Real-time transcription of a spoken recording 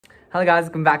Hello guys,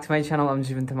 welcome back to my channel. I'm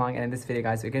Iwanttfc, and in this video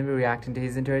guys, we're going to be reacting to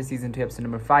his entire season 2 episode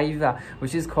number 5,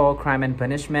 which is called Crime and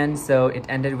Punishment. So it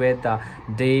ended with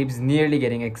Dave's nearly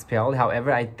getting expelled.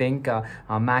 However, I think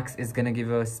Max is going to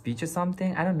give a speech or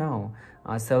something. I don't know.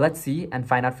 So let's see and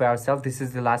find out for ourselves. This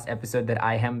is the last episode that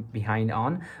I am behind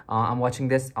on. I'm watching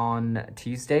this on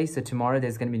Tuesday, so tomorrow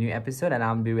there's going to be a new episode and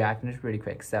I'll be reacting to it pretty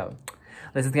quick. So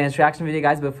let's just get into reaction video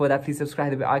guys. Before that, please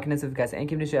subscribe to the icon if you guys and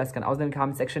keep to share in the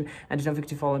comment section, and don't forget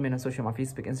to follow me on social media,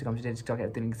 Facebook, Instagram, Twitter, TikTok,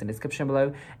 at the links in the description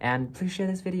below, and please share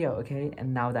this video, okay?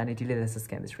 And now that I need to let's just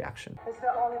get this reaction. It's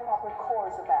the only proper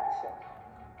course of action.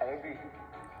 I agree.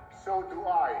 So do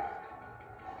I.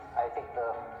 I think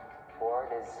the board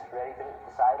is ready to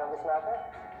decide on this matter.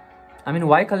 I mean,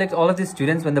 why collect all of these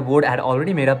students when the board had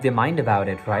already made up their mind about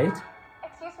it, right?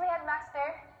 Excuse me,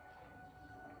 headmaster.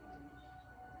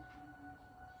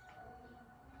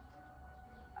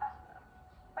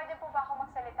 Pwede po ba ako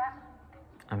magsalita?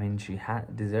 I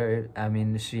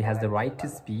mean, she has the right to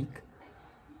speak.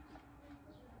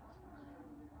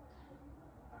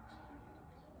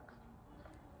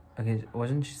 Okay,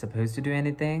 wasn't she supposed to do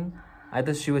anything? I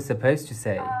thought she was supposed to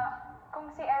say. Kung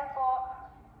si Elle po,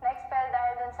 na-expel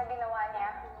dahil dun sa ginawa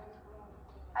niya.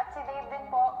 At si Dave din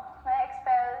po,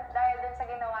 na-expel dahil dun sa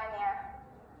ginawa niya.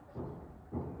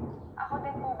 Ako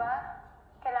din po ba?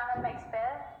 Kailangan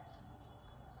ma-expel?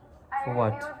 For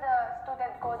what? I reviewed the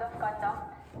student code of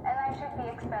conduct, and I should be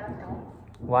expelled too.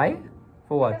 Why?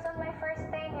 For what? Because on my first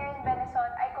day here in Benison,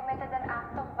 I committed an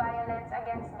act of violence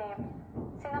against Dave.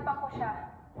 Sinapak ko siya.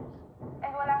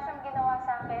 And wala siyang ginawa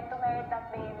sa akin to merit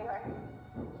that behavior.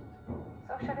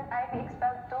 So shouldn't I be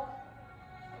expelled too?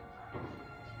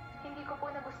 Hindi ko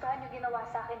po nagustuhan yung ginawa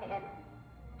sa akin ni Elle.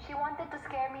 She wanted to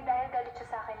scare me dahil galit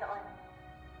siya sa akin noon.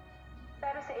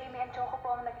 Pero si Amy and Choco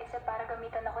po ang nag-isip para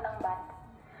gamitan ako ng band.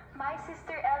 My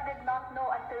sister Elle did not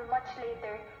know until much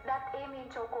later that Amy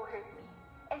and Choco hurt me.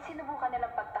 And sinubukan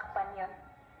nilang pagtakpan yun.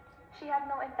 She had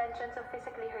no intentions of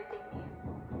physically hurting me.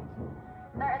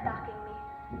 Nor attacking me.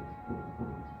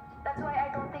 That's why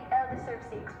I don't think Elle deserves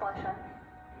the expulsion.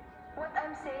 What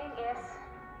I'm saying is,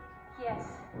 yes,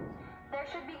 there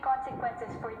should be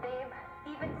consequences for Dave,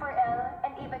 even for Elle,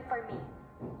 and even for me.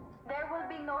 There will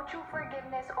be no true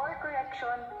forgiveness or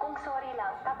correction kung sorry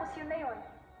lang, tapos yun na yun.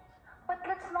 But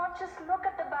let's not just look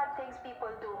at the bad things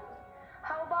people do.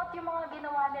 How about yung mga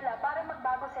ginawa nila para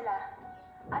magbago sila?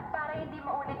 At para hindi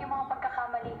maulit yung mga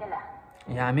pagkakamali nila?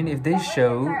 Yeah, I mean, if they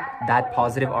show that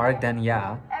positive arc, then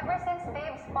yeah. Ever since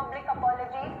Dave's public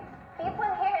apology,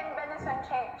 people here in Benison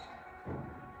changed.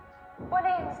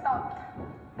 Bullying stopped.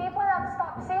 People have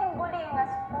stopped seeing bullying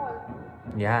as cool.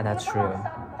 Yeah, that's People true. have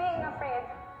stopped being afraid.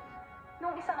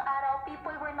 Nung isang araw,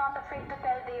 people were not afraid to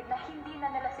tell Dave na hindi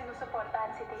na nila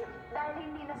sinusuportahan si Dave dahil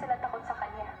hindi na sila takot sa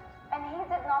kanya. And he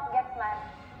did not get mad.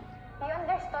 He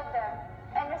understood them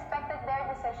and respected their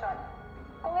decision.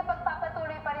 Kung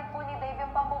ipagpapatuloy pa rin po ni Dave yung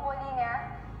pambubuli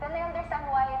niya, then I understand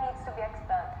why he needs to be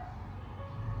expelled.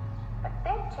 But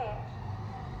Dave changed.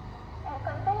 And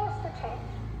continues to change.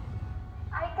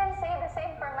 I can say the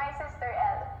same for my sister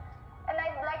Elle. And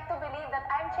I'd like to believe that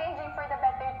I'm changing for the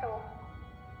better too.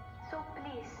 So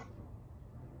please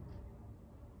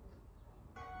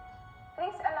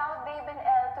allow Dave and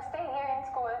Elle to stay here in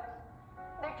school.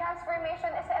 Their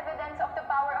transformation is evidence of the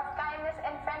power of kindness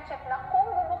and friendship na kung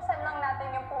bubuksan lang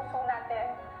natin yung puso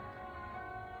natin,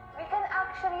 we can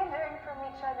actually learn from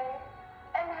each other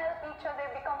and help each other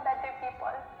become better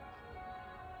people.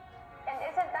 And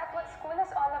isn't that what school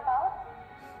is all about?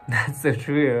 That's so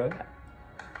true.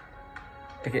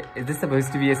 Okay, is this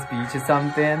supposed to be a speech or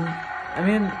something? I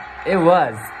mean, it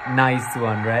was a nice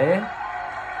one, right?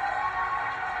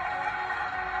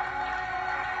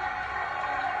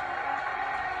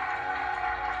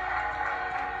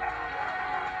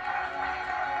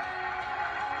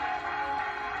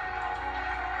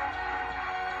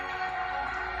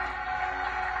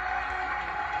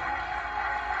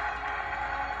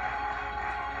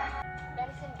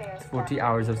 Bears 40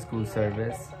 hours of school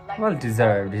service. Well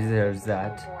deserves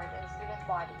that. Board and student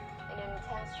body in an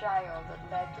intense trial that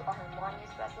led to a harmonious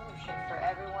resolution for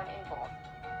everyone involved.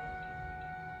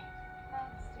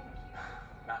 Max, thank you.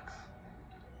 Max,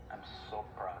 I'm so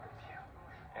proud of you.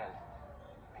 And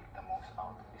make the most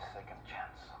out of this second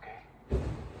chance, okay?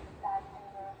 Dad,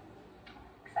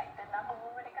 excited na ako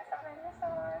bumalik ka sa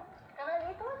Benison.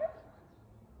 Dito ulit.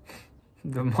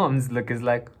 The mom's look is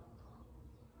like,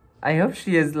 I hope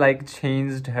she has like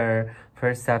changed her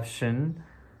perception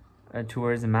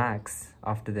towards Max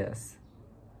after this.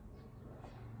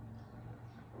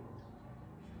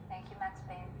 Thank you, Max,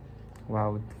 babe.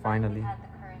 Wow, finally. You had the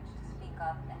courage to speak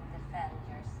up and defend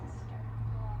your sister.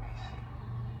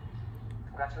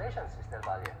 Congratulations, Mr.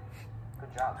 Valia.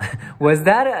 Good job. Was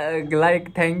that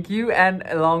like thank you, and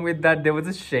along with that there was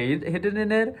a shade hidden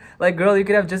in it? Like, girl, you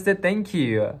could have just said thank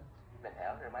you.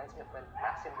 Belle reminds me of when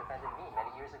Maxim defended me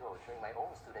many years ago during my own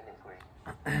student inquiry.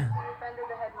 You defended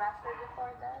the headmaster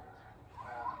before that? It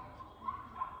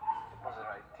was the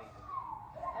right thing to do.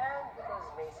 And because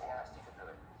Macy asked you to do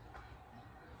it.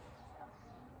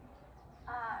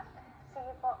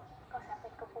 Sige po. Kausapin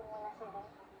ko po muna si Dave.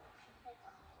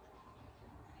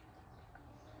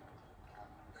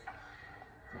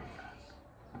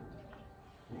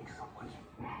 Thanks so much.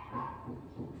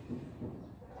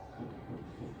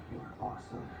 You were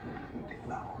awesome.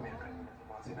 Tingnan ako, may kalimutan mo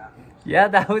mga sinabi. Yeah,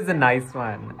 that was a nice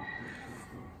one.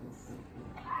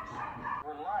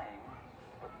 We're lying,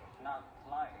 but not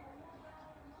lying.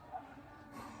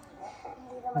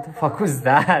 What the fuck was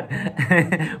that?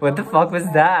 What the fuck was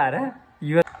that?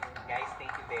 You Guys,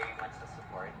 thank you very much sa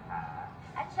support.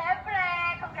 At syempre,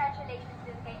 congratulations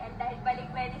din kay El dahil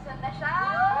balik medicine na siya!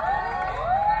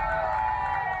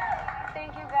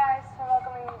 Thank you guys for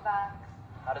welcoming me back.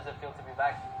 How does it feel to be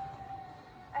back?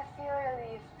 I feel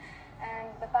relieved. And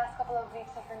the past couple of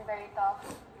weeks have been very tough.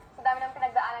 Sa dami ng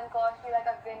pinagdaanan ko, I feel like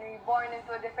I've been reborn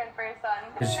into a different person.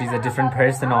 She's a different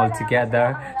person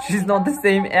altogether. She's not the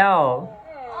same Elle.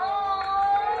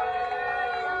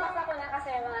 Napasa ko na kasi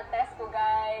yung mga test ko,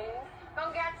 guys.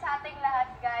 Congrats sa ating lahat,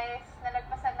 guys.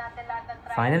 Nalagpasan natin lahat ng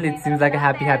trials. Finally, it seems like a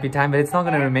happy time, but it's not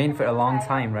gonna remain for a long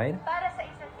time, right? Para sa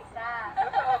isa't isa.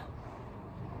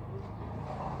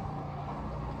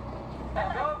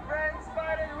 Go, friends,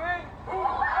 fight and win!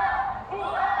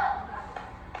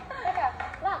 Teka,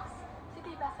 Max, si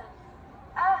Tita San.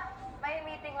 May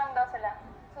meeting lang daw sila.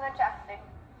 Sunod siya after.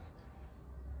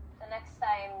 The next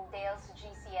time Dale's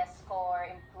GCS score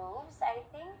improves, I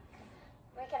think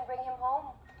we can bring him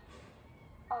home.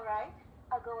 Alright,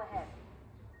 I'll go ahead.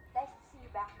 Nice to see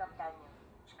you back, Doc Daniel.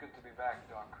 It's good to be back,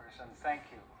 Doc Chris, and thank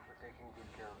you for taking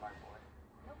good care of my boy.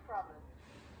 No problem.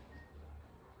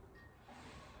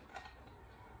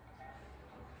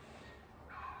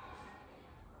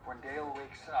 When Dale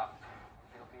wakes up,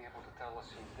 he'll be able to tell us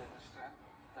who did this to him.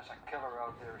 There's a killer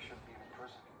out there who should be in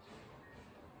prison.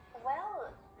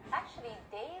 Well, actually,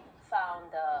 Dave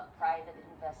found a private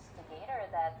investigator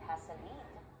that has a lead.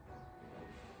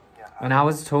 Yeah, And I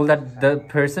was told that the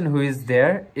person who is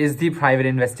there is the private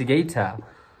investigator.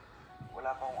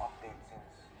 wala pa akong update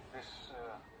since this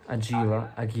Agila.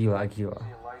 is he a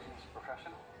licensed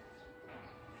professional?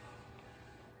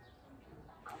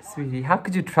 Sweetie, how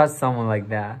could you trust someone like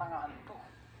that? Tangahan to.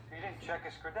 He didn't check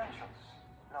his credentials.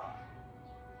 No.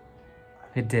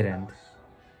 He didn't.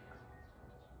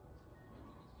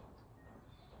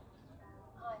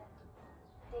 Hon,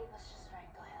 Dave was just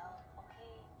trying to help,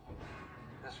 okay?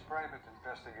 This private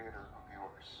investigator of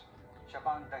yours, siya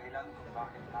ba ang dahilan kung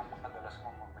bakit napakadalas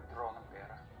mong mag-withdraw ng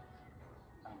pera?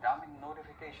 Ang daming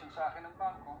notification sa akin ng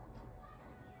bangko.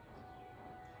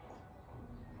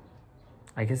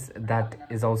 I guess that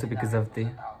is also because of the...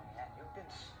 You've been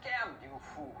scammed, you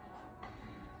fool.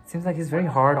 Seems like he's very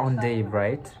hard on Dave,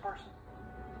 right? This person.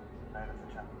 Night of the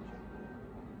championship.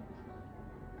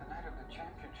 The night of the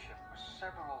championship was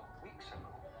several weeks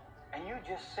ago. And you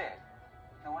just said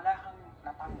na wala kang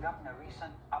natanggap na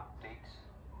recent updates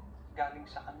galing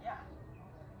sa kanya.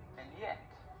 And yet,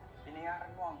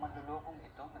 binayaran mo ang manlulokong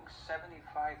ito ng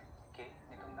 75K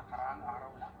nitong nakaraang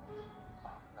araw lang.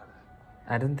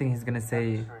 I don't think he's gonna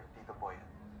say... Sure, Tito Boy.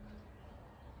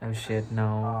 Oh shit,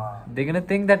 no. They're gonna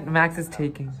think that Max is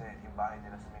taking... Kasi yung bahay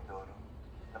nila sa Mindoro,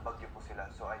 nabagyo po sila.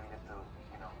 So I needed to,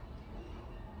 you know,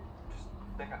 just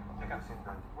Teka, sin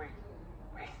doon. wait.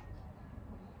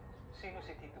 Sino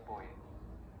si Tito Boy?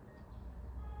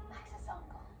 Max's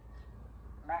uncle.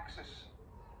 Max's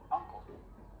uncle.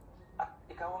 At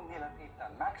ikaw ang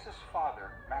nilapitan. Max's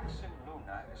father, Maxim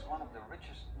Luna, is one of the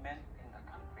richest men in the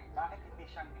country. Bakit hindi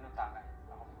siyang inutangan?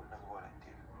 Ako po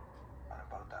nag-volunteer para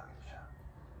pautangin siya.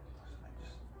 So I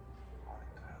just wanted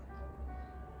to help.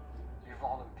 You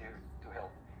volunteered to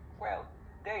help. Well,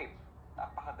 Dave,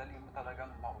 napakadali mo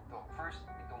talagang mauto. First,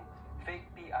 itong fake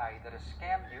PI that has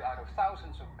scammed you out of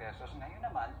thousands of pesos. Ngayon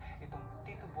naman, itong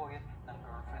Tito Boyet ng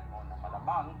girlfriend mo na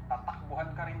malamang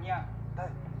tatakbuhan ka rin niya.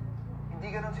 Dad, hindi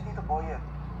ganun si Tito Boyet.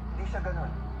 Hindi siya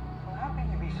ganun. Well, how can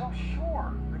you be so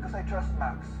sure? Because I trust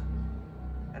Max.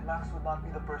 And Max would not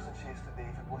be the person she is today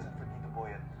if it wasn't for Tito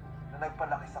Boyet na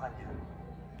nagpalaki sa kanya.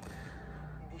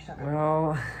 Hindi siya ganun.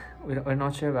 Well, we're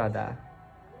not sure about that.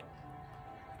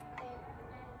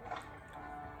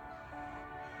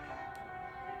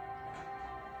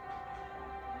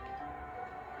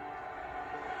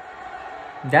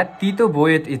 That Tito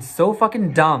Boyet is so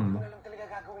fucking dumb. Wala lang talaga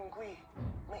gagawin ko eh.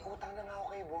 May may utang na nga ako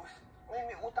kay boss. Ngayon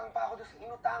may utang pa ako doon sa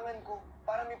inutangan ko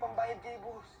para may pambayad kay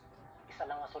boss. Isa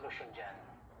lang ang solusyon dyan.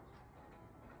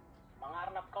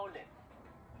 Mangarnap ka ulit.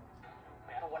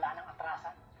 Pero wala nang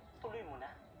atrasan. Tuloy mo na.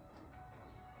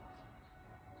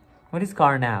 What is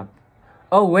carnap?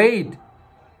 Oh wait,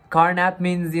 carnap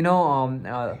means, you know,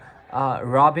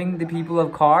 robbing the people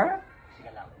of car.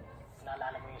 Sige lang.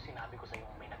 Naalala mo yung sinabi ko sa'yo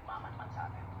may nagmamanman sa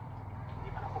atin.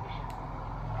 Hindi pa na komisyon.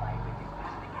 Private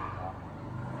investigator.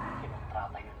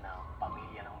 Kinontrata yun ng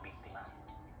pamilya ng biktima.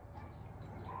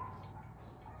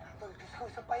 Tol, Diyos ko,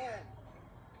 isa pa yan.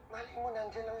 Malay mo,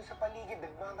 nandyan lang yun sa paligid,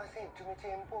 nagmamasid,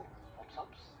 chumitsempo.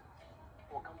 Ops.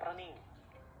 Huwag kang praning.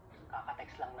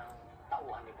 Kakatext lang ng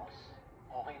tauhan ni boss.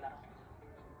 Okay na rin.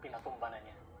 Pinatumba na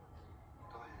niya.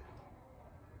 Tol,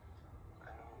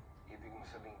 ano ibig mo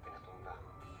sabing pinatumba?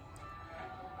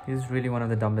 He's really one of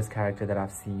the dumbest character that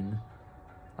I've seen.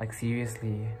 Like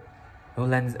seriously,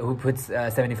 who puts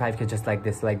 75k just like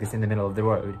this in the middle of the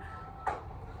road?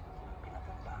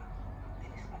 Pinatumba.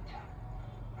 Dinispat siya.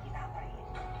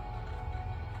 Pinapariin.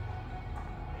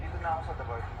 Dito na ako sa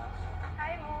department.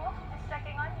 Hi, Mo. Just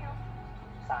checking on you.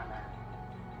 Sana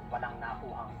walang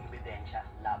nakuhang ebidensya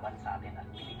laban sa atin at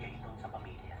binigay doon sa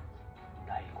pamilya.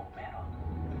 Dahil kung meron,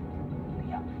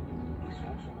 tiyak,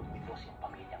 isusunod ni Diyos yung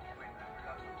pamilyang yan.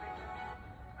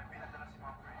 May pinadala si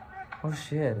Ma'am Fred. Oh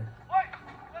shit. Hoy!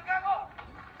 Nagkago!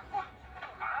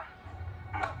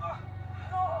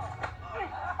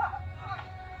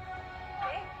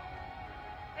 Dave?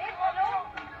 Dave, hello?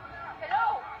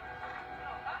 Hello?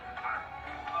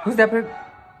 Who's that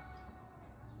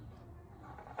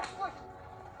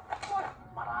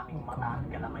Maraming mata at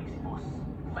galamay si boss.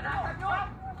 Banatan nyo!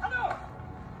 Ano?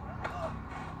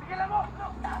 Tigilan mo!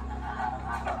 Lahat ng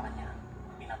haharang-harang sa kanya,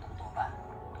 pinatutumba.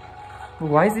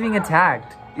 Why is he being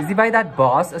attacked? Is he by that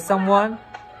boss or someone?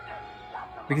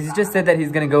 Because he just said that he's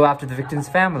gonna go after the victim's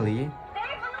family.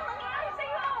 Dave, anong nangyari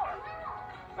sa'yo?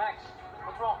 Max,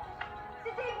 what's wrong? Si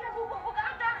Dave nabubugbog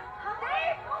ata.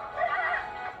 Dave! Tara!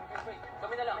 Wait,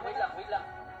 kami na lang, wait lang.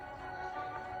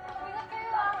 Ingat kayo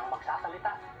ah.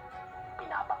 Magsasalita,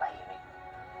 pinapatahimik.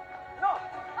 No!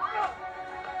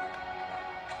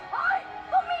 Hoy!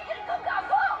 Tumigil ka,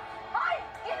 gago! Hoy!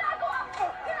 Ginagawa ko!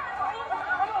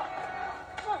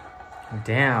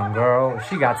 Damn, girl,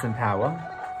 she got some power.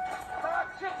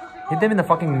 Hit them in the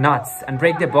fucking nuts and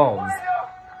break their balls.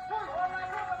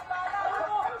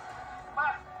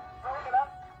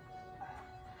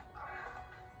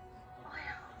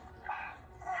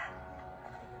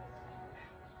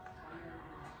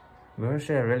 Where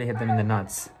should I really hit them in the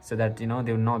nuts so that, you know,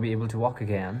 they will not be able to walk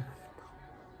again?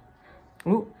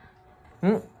 Ooh.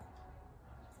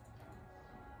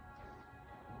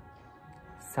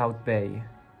 South Bay.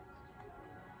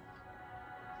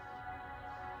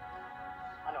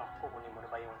 Ano, kukunin mo na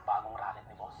ba yung bagong racket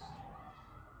ni boss?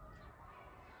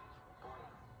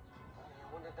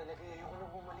 Ayoko na talaga. Ayoko na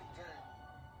bumalik dyan.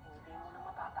 Hindi mo na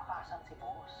matatakasan si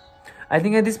boss. I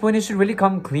think at this point he should really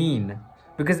come clean.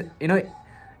 Because, you know,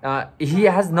 he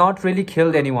has not really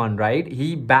killed anyone, right?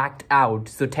 He backed out.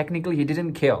 So technically he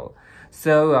didn't kill.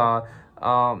 So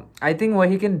I think what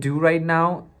he can do right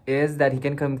now is that he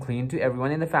can come clean to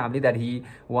everyone in the family that he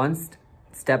once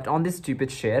stepped on this stupid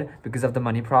shit because of the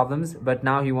money problems. But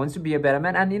now he wants to be a better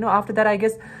man. And, you know, after that, I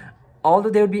guess, although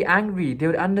they would be angry, they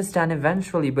would understand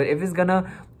eventually. But if it's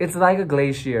like a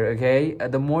glacier, okay?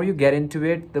 The more you get into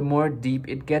it, the more deep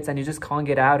it gets and you just can't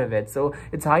get out of it. So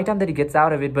it's high time that he gets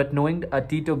out of it. But knowing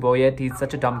Tito Boyet, he's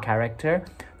such a dumb character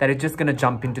that he's just gonna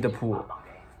jump into the pool.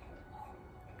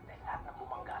 Lahat na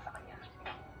bumangga sa kanya.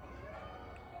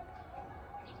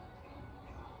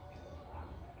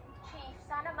 Chief,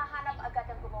 sana mahanap agad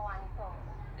ang gumawa nito.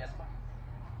 Yes, ma'am.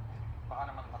 Baka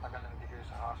naman matagal na hindi kayo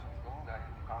sa kaso ito dahil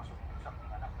yung kaso ng isang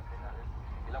anak na pinaril.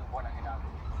 Ilang buwan ang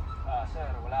ginagawa. Sir,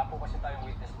 wala po kasi tayong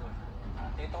witness doon.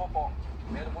 Dito po,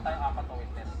 meron po tayong 4 na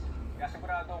witness. Kaya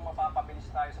sigurado mapapabilis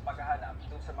tayo sa paghahanap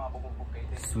doon sa mga bubugbog kay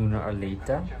Dave. Sooner or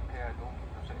later. Siyempre, doon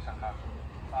sa isang kaso.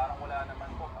 Parang wala naman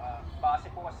po. Base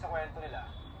po kasi sa kwento nila.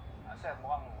 Sir,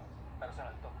 mukhang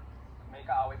personal to. May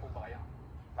kaaway po ba kayo?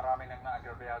 Marami nang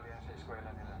na-agrabyado yan sa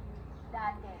eskwela nila.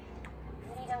 Dati,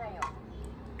 hindi na ngayon.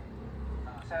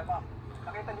 Sir, ma'am,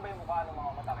 nakita niyo ba yung mukha ng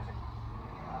mga mata kasi?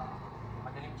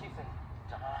 Madaling chief eh.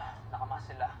 Tsaka nakamas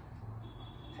sila.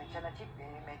 Sensya na, Chief.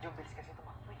 Medyo bills kasi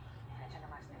tumakbo eh. Sensya na,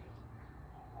 Master.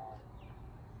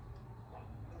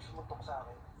 Yung sumuntok sa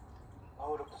akin,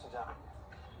 mahulog to sa jacket niya.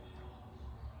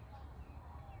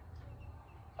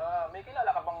 May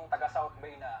kilala ka bang taga South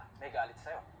Bay na may galit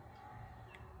sa'yo?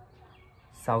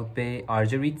 South Bay,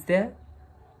 RJ Reed's there?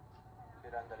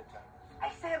 Miranda Litzan.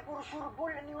 Ay, sir, puro sure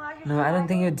ball. Ano nga yun? No, I don't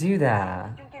think you do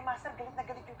that. Yung kay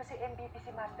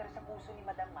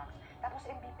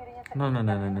sa No, no,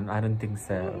 no, no, no. I don't think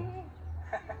so.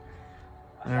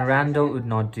 Randall would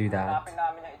not do that.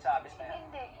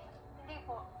 Hindi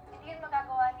po. Hindi yun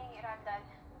magagawa ni Randall.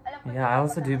 Alam ko Yeah, I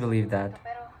also do believe that.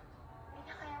 Pero hindi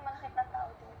niya kayang malakit ng tao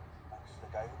din. That's the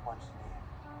guy who punched me.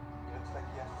 He looks like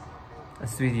he has the same build.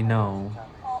 Sweetie, no.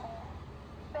 Oo.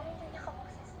 Pero hindi niya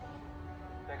kabuksis din.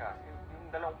 Teka, yung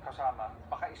dalawang kasama,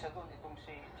 baka isa doon itong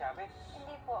si Chavez?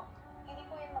 Hindi po. Hindi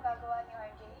po yun magagawa ni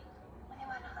RJ.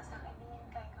 Maniwala ka sa akin, hindi yun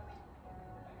kaya gawin.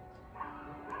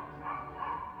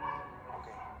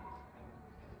 Okay.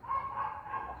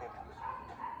 Okay, Max.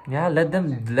 Yeah,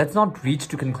 let's not reach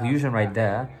to conclusion right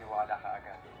there. Iniwala ka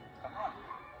agad. Come on.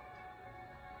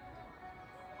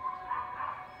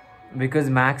 Because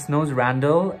Max knows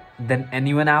Randall than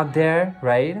anyone out there,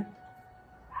 right?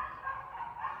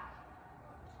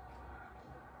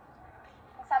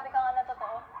 Nagsabi ka nga na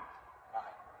totoo.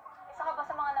 Bakit? Isa ka ba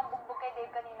sa mga nambugbog kay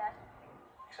Dave kanina?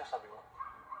 Isasabi mo?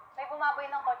 May bumaboy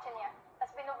ng kotse niya,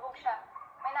 tapos binugbog siya.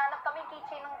 May nahanap kaming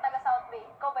keychain ng taga South Bay.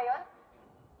 Ikaw ba yun?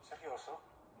 Seryoso?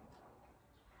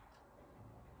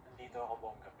 Nandito ako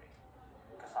buong gabi.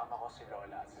 Kasama ko si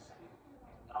Lola at si Zay.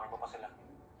 Nakakita mo pa sila.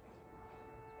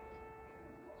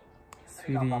 Ikaw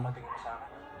Sweetie. papatingin mo sa akin.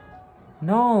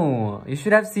 No, you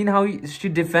should have seen how she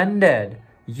defended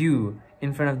you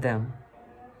in front of them.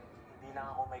 Hindi lang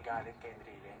ako may galit kay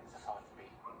Enrile sa South Bay.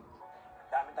 Ang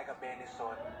daming taga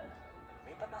Benison.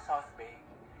 May ba't ng South Bay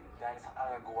dahil sa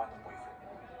kagaguhan ng boyfriend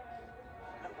niya.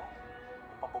 Alam mo,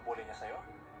 yung pambubuli niya sa'yo,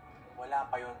 wala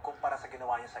pa yun kumpara sa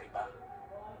ginawa niya sa iba. Alam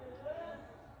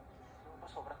mo ba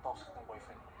sobrang toxic ng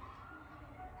boyfriend mo?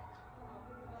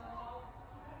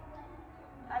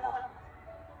 Ano ko lang.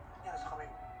 Yan, sa kamay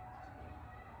mo.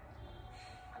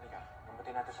 Halika,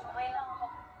 gambatin natin sa Okay lang ako.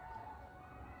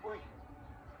 Uy,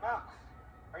 Max,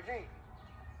 RJ.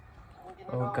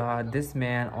 Oh God, this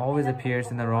man always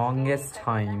appears in the wrongest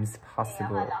times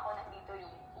possible. Akala ko nandito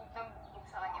yung nambugbog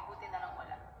sa kanya, buti na lang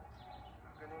wala.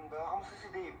 Ganun ba? Kamusta si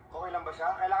Dave? Okay lang ba siya?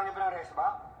 Kailangan niya ba ng rest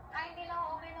back? Ay, hindi lang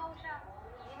okay na ho siya.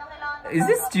 Hindi na kailangan ng Is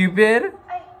this backup. stupid?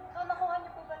 Ay, so nakuha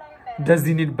niyo po pala yung pera? Does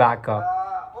he need backup?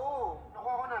 Oo.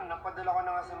 Nakuha ko na. Napadala ko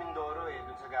na nga sa Mindoro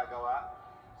dun sa gagawa.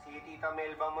 Si Tita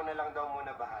Melba mo na lang daw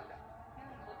muna bahala.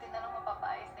 Buti na lang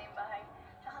mapapaayos na yung bahay.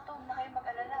 Tsaka to, na kayo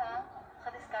mag-alala ha.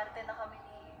 Kadiskarte na kami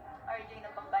ni RJ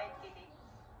ng pambayad kay Dave.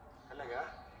 Talaga?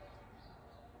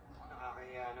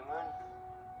 Nakakahiya naman.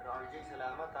 Pero RJ,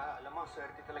 salamat ha. Alam mo,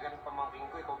 swerte talaga ng pamangking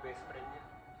ko. Ikaw best friend niya.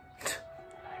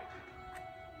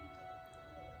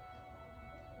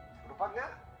 Rupag nga.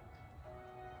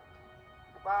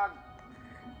 Rupag.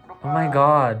 Rupag. Oh my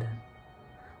God.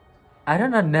 I don't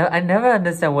know. I never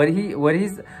understand what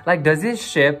he's like. Does he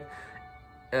ship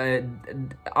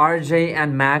RJ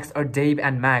and Max or Dave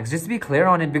and Max? Just to be clear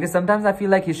on it, because sometimes I feel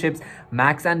like he ships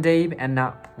Max and Dave and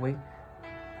now wait.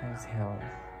 As hell.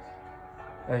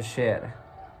 Oh shit.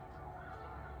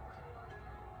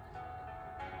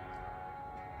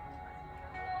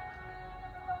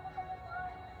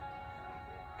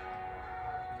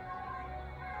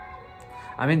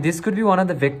 I mean, this could be one of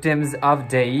the victims of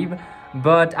Dave,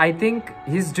 but I think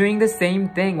he's doing the same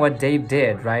thing what Dave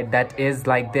did, right? That is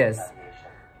like this.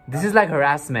 This is like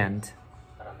harassment.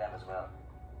 But on them as well.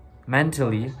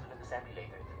 Mentally. Student assembly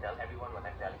later to tell everyone what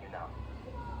I'm telling you now.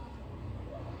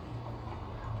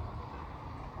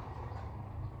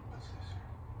 What's this?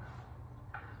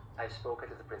 I've spoken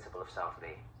to the principal of South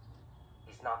Bay.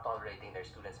 He's not tolerating their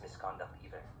students' misconduct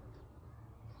either.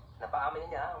 Napaamin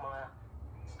niya ang mga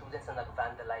students na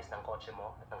nag-vandalize ng kotse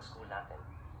mo at ng school natin.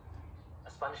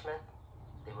 As punishment,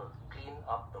 they will clean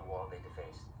up the wall they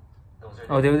defaced. Those are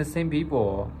Oh, they were the same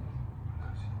people.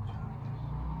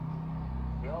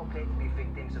 They all claim to be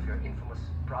victims of your infamous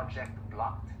Project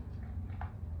Blocked.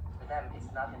 For them, it's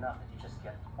not enough that you just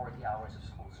get 40 hours of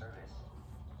school service.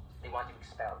 They want you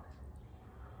expelled.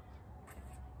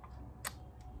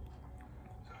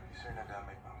 Sorry, sir,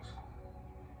 nadamay pa ako sa...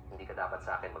 Hindi ka dapat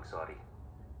sa akin mag-sorry.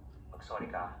 Mag-sorry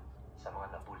ka sa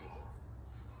mga nabully mo.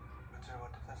 But sir, what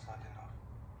if that's not enough?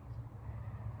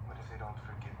 What if they don't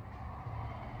forgive me?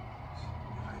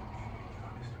 If I'm being really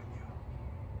honest with you,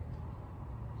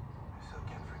 I still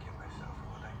can't forgive myself for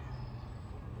what I did.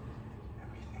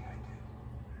 Everything I did.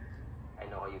 I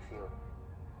know how you feel.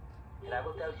 And I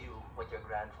will tell you what your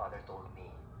grandfather told me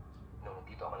nung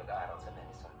dito ako nag-aaral sa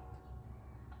Benison.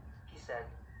 He said,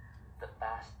 the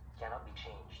past cannot be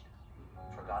changed,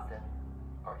 forgotten,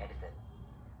 or edited.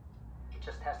 It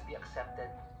just has to be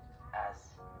accepted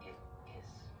as it is.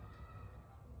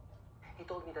 He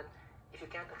told me that if you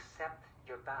can't accept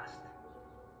your past,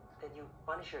 then you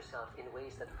punish yourself in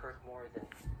ways that hurt more than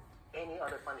any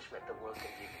other punishment the world can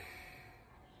give you.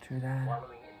 True that.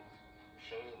 Wallowing in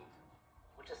shame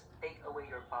would just take away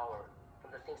your power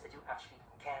from the things that you actually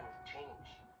can change.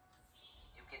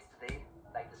 You kids today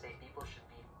like to say people should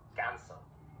be cancelled.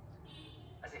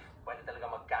 As if pwede talaga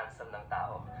mag-cancel ng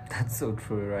tao. That's so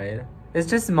true, right? It's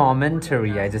just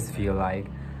momentary, I just feel like.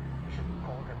 We should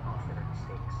call them out for their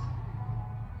mistakes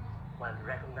while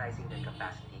recognizing their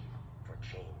capacity for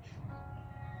change.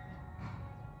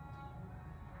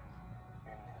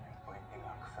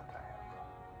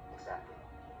 Exactly.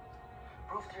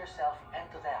 Prove to yourself and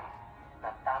to them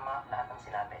na tama lahat ng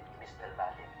sinabi ni Miss Del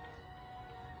Valle.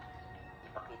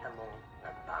 Ipakita mong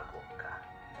nagbago ka.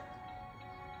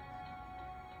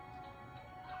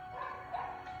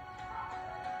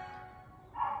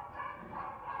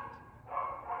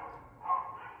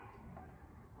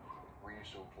 Were you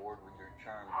so bored with your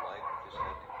charmed life you just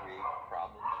had to create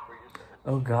problems for yourself?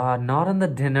 Oh god, not on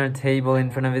the dinner table in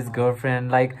front of his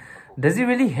girlfriend. Like, does he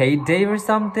really hate Dave or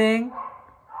something?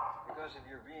 Because if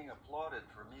you're being applauded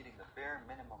for meeting the bare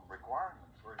minimum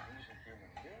requirements for a decent human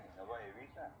being, abay,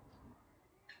 Rita.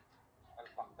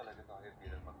 Alpak talaga tayo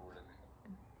bilang magulang nito.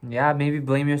 Yeah, maybe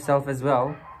blame yourself as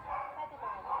well.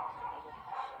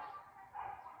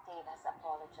 Dave has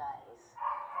apologized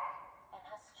and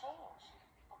has changed.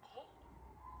 Okay?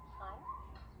 Fine?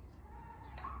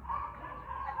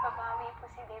 At babawi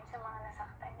po si Dave sa mga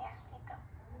nasaktan niya, tito.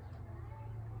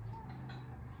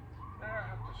 I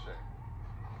have to say,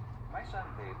 my son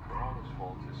Dave, for all his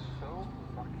faults, is so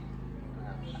lucky to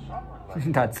have someone like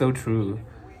you That's so true.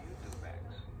 the way you do, Max.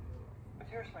 But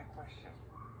here's my question.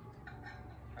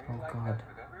 Are you Oh, like God. that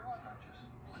with everyone, not just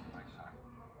with my son?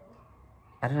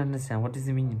 I don't understand. What does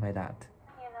he mean by that?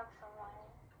 You love someone,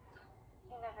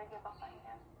 you never give up on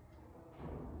them.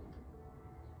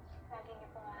 Lagi niyo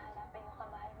pong hahanapin yung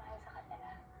kamahal-mahal sa kanila.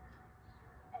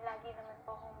 And lagi naman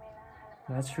po kung may nahanap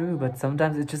na That's true, but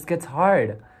sometimes it just gets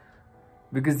hard.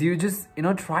 Because you just,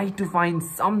 try to find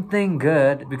something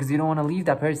good because you don't want to leave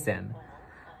that person.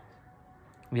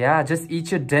 Yeah, just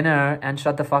eat your dinner and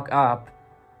shut the fuck up.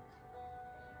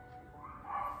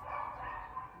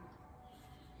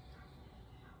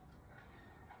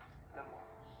 Alam mo,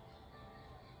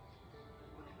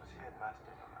 buti pa si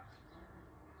Headmaster na Max.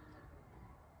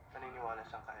 Naniniwala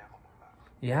siyang kaya ko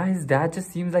magbago. Yeah, his dad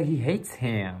just seems like he hates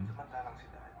him. Samantalang si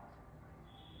Dad,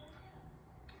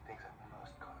 he thinks I'm a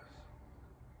lost cause.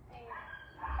 Dave,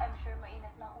 I'm sure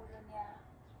mainat na ulo niya.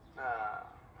 Nah,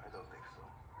 I don't think so.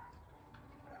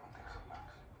 I don't think so, Max.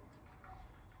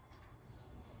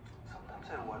 Sometimes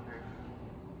I wonder if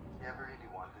he ever really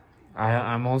wanted me.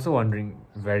 I'm also wondering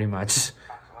very much.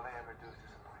 Max, all I ever do is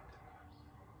disappoint him.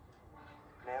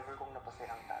 Never kong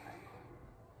napasayang tatay ko.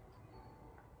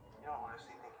 You know,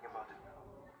 honestly thinking about it now,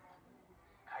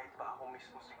 kahit pa ako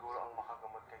mismo siguro ang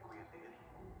makagamot kay Kuya Dale,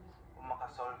 kung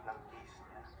makasolve ng case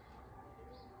niya,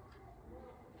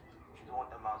 it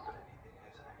won't amount to anything in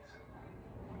his eyes.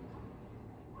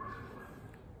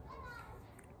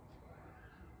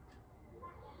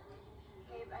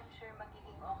 Dave, I'm sure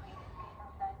magiging okay din kayo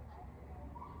ng dad mo.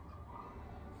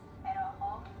 Pero ako,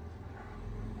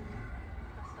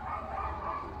 gusto ko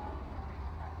malaman mo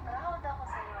na proud ako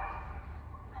sa'yo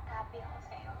at happy ako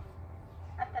sa'yo.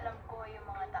 At alam ko yung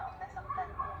mga taong nasaktan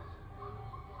mo.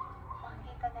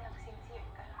 Makikita nilang sincere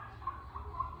ka.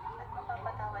 At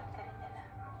mapapatawad ka rin nila.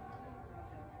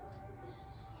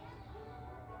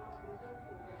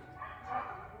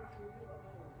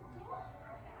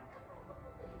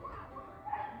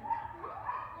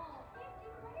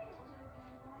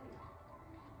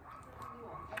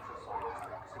 I'm so sorry,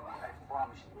 Mr. Exhibit. I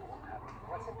promise you it won't happen.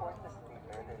 What's important is that they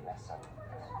learn their lesson.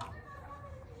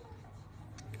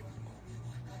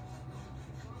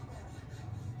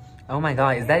 Oh my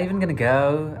god, is that even gonna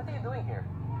go? What are you doing here?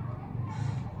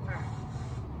 Sir,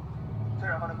 sir,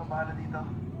 ako na pabahala dito.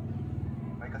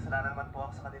 May kasalanan naman po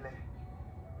ako sa kanila eh.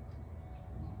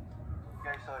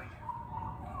 Guys, sorry.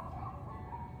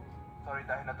 Sorry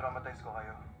dahil na-traumatize ko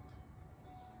kayo.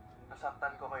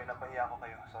 Nasaktan ko kayo, napahiya ko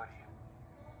kayo. Sorry.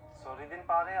 Sorry din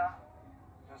pare ah.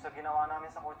 Yung sa ginawa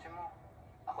namin sa kotse mo,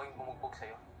 ako yung bumugbog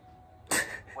sa'yo.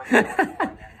 Pwede mo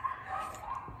yan.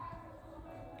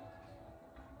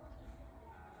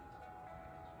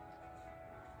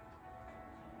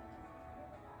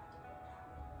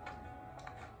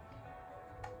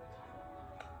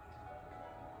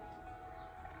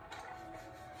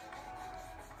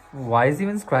 Why is he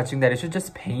even scratching that? He should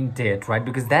just paint it, right?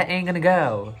 Because that ain't gonna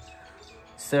go.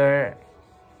 Sir,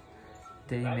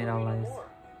 did he made our lives?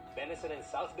 Benison and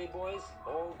South Bay boys,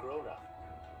 all grown up.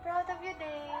 Proud of you,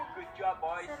 Dave. Good job,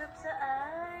 boys! Sarap sa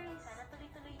eyes. Sana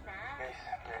tuloy-tuloy na. Guys,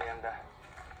 merienda.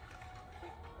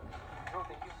 Bro,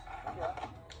 thank you. Thank you ah.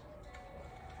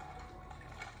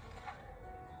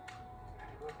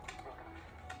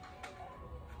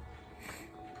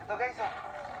 Ito guys, oh.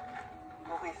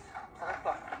 Cookies. Sarap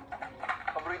to.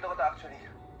 Paborito ko to actually.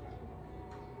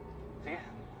 Sige,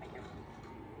 thank you.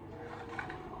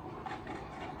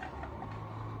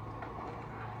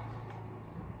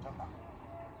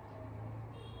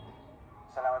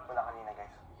 Salamat pala kanina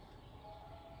guys.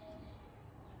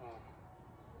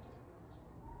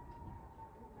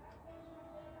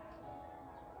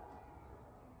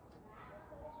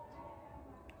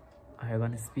 Are you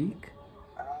gonna speak?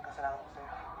 Anong kasalanan ko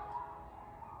sa'yo?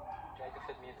 Try to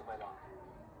fit me into my long.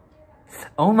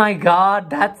 Oh my god,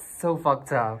 that's so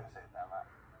fucked up. Tama.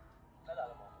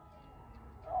 Nalala mo?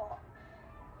 Oo.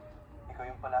 Ikaw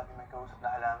yung palagi may kausap na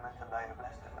halaman sa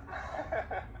bioplastic.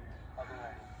 Sabi nga,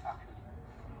 actually.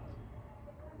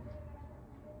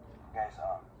 Guys,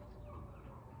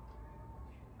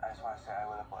 I just want to say I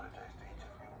will apologize to each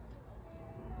of you.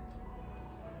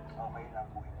 Okay lang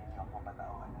kung hindi niyo ako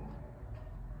mapatawad.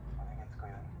 Magigets ko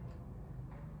yun.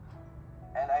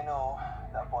 And I know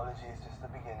the apology is just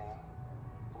the beginning.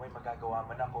 Kung may magagawa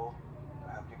man ako to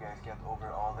help you guys get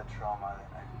over all the trauma that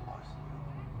I've caused you,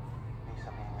 please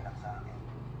sabihin niyo lang sa akin.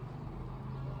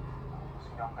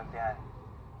 Gusto niyo akong kantihan.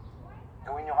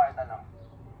 Gawin niyo kahit ano.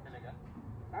 Talaga?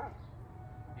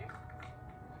 Sige.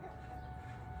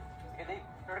 Sige, Dave.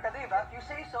 Sure ka, Dave, ha? You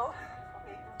say so.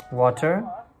 Okay. Water?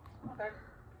 Okay.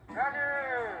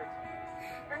 Runner!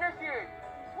 Runner here!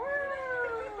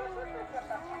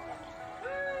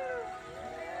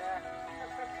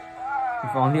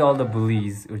 If only all the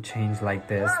bullies would change like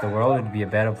this, the world would be a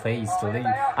better place to live.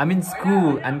 I mean,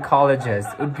 school and colleges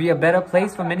would be a better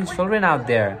place for many children out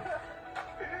there.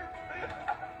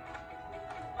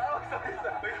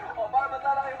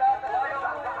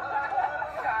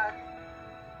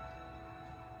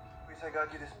 I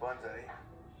got you this bonsai.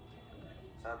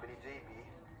 Sabi ni JB,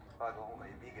 bago kong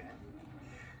kaibigan,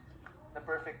 na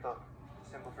perfect to.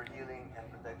 Symbol for healing and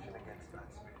protection against bad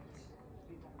spirits.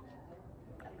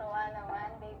 Katawa naman,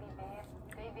 baby babe.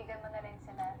 Kaibigan mo na rin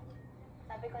sila.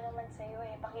 Sabi ko naman sa'yo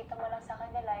pakita mo lang sa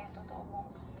kanila yung totoo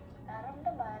mong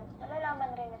naramdaman.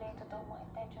 Malalaman rin nila yung totoo mong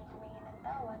intention humingi ng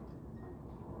tawad.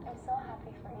 I'm so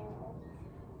happy for you.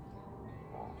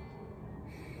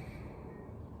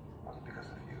 Only because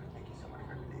of you. Thank you so much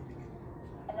for believing it.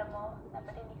 Alam mo,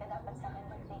 dapat hindi ka dapat sa akin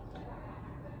mag-thank you.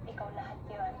 Ikaw lahat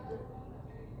yun.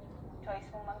 Choice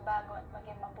mong magbago at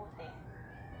maging mabuti.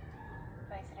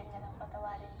 Choice rin niya lang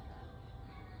patawarin ka.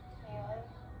 Ngayon,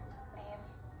 babe,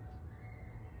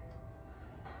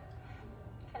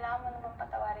 kailangan mo naman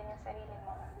patawarin yung sarili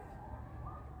mo.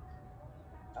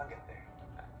 I'll get there.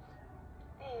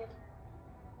 Babe,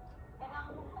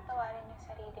 kailangan mong patawarin yung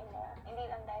sarili mo. Hindi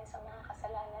lang dahil sa mga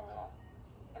kasalanan mo.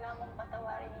 Kailangan mong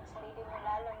patawarin yung sarili mo,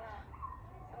 lalo na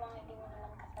sa mga hindi mo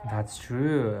naman kasalanan. That's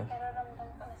true. Pero ramdam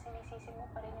ko na sinisisi mo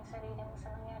pa rin yung sarili mo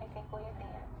sa nangyari kay Kuya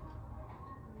Dale.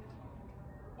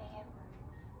 Babe,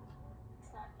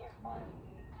 it's not your fault.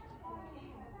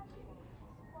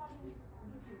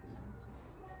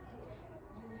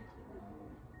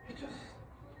 It just...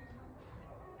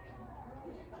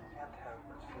 I can't help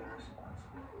but feel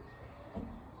responsible.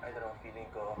 I don't know, feeling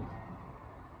ko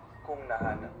kung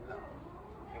nahanap lang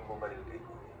yung bumaril kay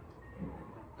Kuya.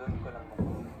 Doon ko lang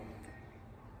makuha.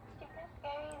 You can't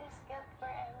carry this guilt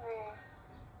forever.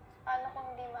 Paano kung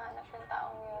hindi mahanap yung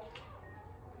taong yun?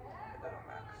 Ito lang,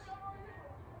 Max.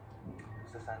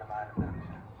 Basta sana mahanap namin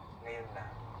siya. Ngayon na.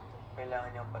 Kailangan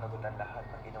niyang panagutan lahat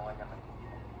ng ginawa niya kay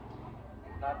Kuya.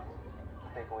 Not to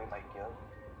take away my guilt,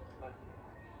 but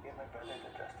give my brother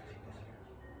the justice he deserves.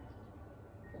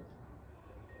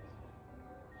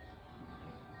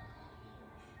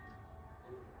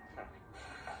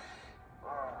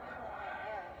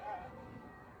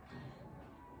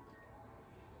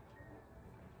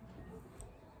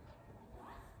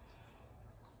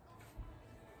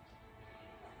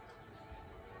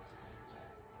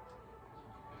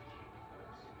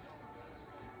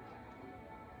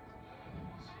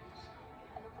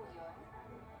 Ano po yun?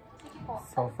 Sige po.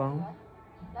 Cell phone?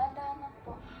 Dahan-dahan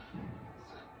po.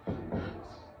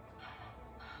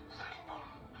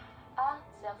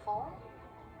 Cellphone?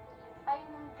 Ay,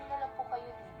 nung dinala po kayo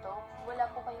dito, wala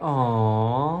po kayo.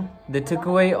 Aww, they took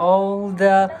away all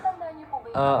the Tatandaan niyo po ba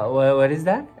yun? what is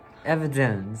that?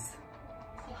 Evidence.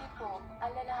 Sige po,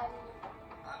 alalahanin niyo po.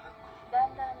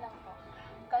 Dahan-dahan lang po.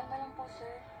 Kalma lang po,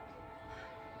 sir.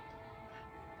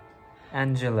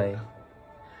 Angela.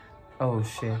 Oh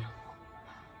shit.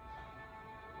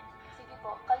 Sige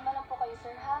po, kalma lang po kayo,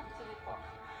 sir, ha? Sige po.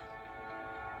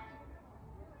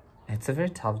 It's a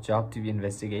very tough job to be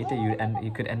investigator.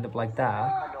 You could end up like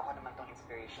that. Maloko naman tong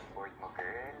inspiration board mo,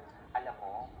 girl. Alam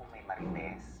mo, kung may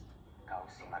Marites, ikaw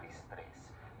si Maristres.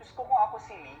 Diyos ko kung ako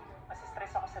si Lee,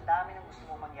 na-stress ako sa dami ng gusto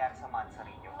mong mangyari sa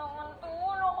Mansari niyo. Naman to,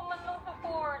 wala ka man lang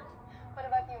support. What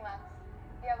about you, Max?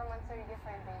 Do you have a monthly gift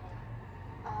for your baby?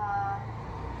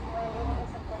 Well,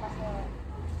 iniisip ko kasi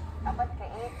dapat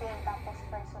creative tapos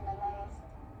personalized.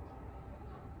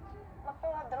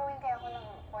 Magpa-drawing kaya ako ng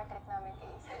portrait namin kay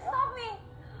Isa. Stop me!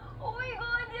 Oh my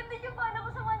God, yan din yung paano ko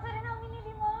sa mansari namin ni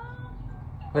Lima.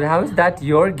 But how is that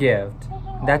your gift?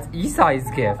 That's Isai's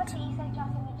gift. Si Isa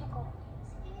at si Michiko.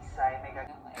 Isay, may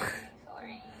gagawin.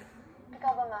 Sorry.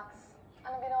 Ikaw ba, Max?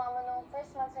 Anong ginawa mo nung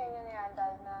first month sa inyo ni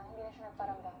Randall na hindi na siya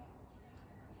nagparamdam?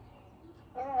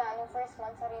 Yun nga, nung first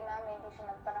month sa rin namin, hindi siya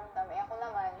nagparamdam. Eh ako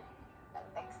naman,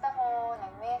 nag-text ako,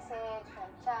 nag-message,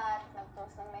 nag-chat,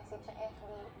 nag-post ng message sa FB.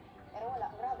 Pero wala,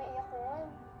 grabe iyak ko nun.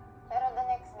 Pero the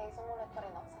next day, sumulat pa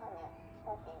rin ako sa kanya,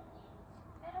 hoping.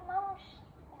 Pero ma'am,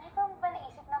 never mo ba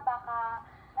naisip na baka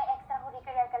may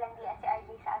extracurricular kalandian si RJ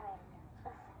sa amin?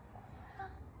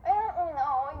 Pero una,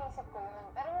 oo, inisip ko yun.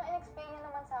 Pero nung in-explain niya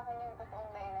naman sa akin yung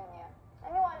totoong dahilan niya,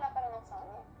 naniwala pa rin ako sa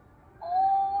kanya.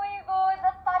 Oh my God,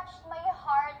 that touched my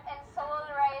heart and soul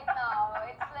right now.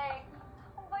 It's like,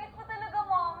 ang bait mo talaga,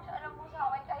 mom. Alam mo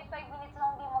sa akin, kahit 5 minutes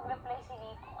lang hindi mag-reply si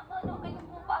Nico. Ano, ganyan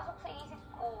pumapasok sa isip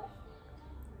ko.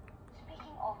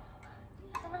 Speaking of,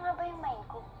 ito na nga ba yung mind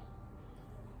ko?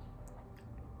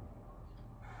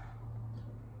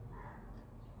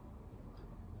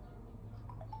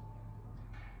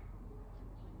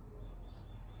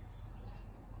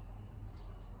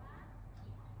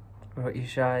 Oh,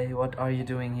 Ishai, what are you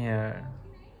doing here?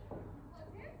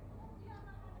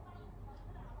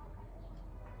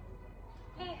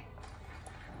 Lee,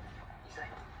 Isay,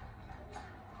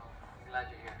 glad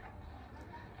you're here.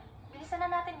 bilisan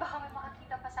na natin baka may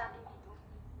makakita pa sa atin dito.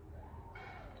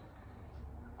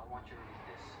 I want you to read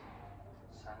this.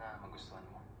 Sana magustuhan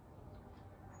mo.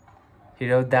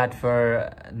 He wrote that for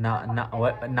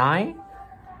what, Nai?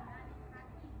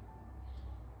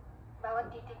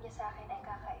 Bawat titig niya sa akin ay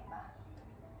kakaiba.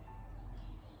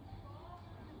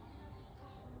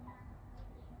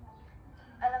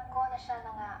 Alam ko na siya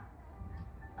na nga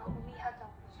ang umihag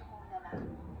ng puso kong dala.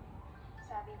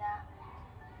 Sabi na,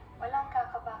 walang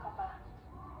kakaba-kaba.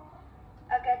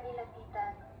 Agad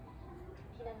nilapitan,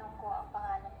 tinanong ko ang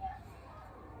pangalan niya.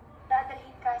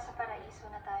 Dadalhin ka sa paraiso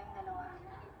na tayong dalawa.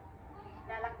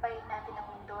 Lalakbayin natin ang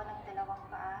mundo ng dalawang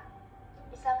paa.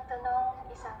 Isang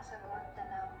tanong, isang sagot na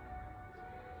lang.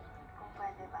 Kung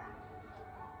pwede ba?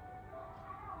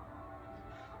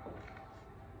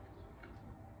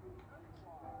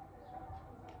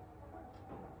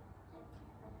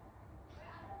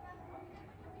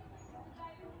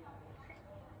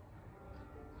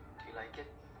 Do you like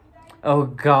it? Oh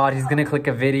God, he's gonna click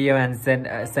a video and send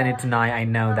it to Nai. I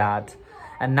know that.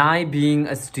 And Nai, being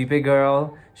a stupid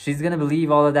girl, she's gonna believe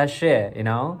all of that shit, you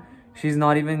know? She's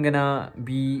not even gonna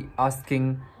be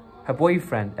asking her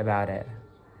boyfriend about it.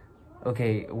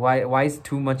 Okay, why is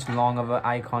too much long of a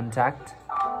eye contact?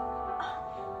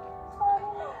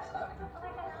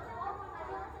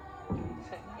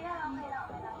 Yeah, okay lang,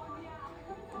 okay lang.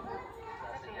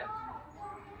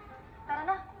 Tara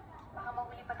na. Baka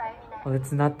mahuli pa tayo ni Nay. Well, it's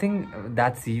nothing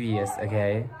that serious,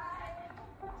 okay?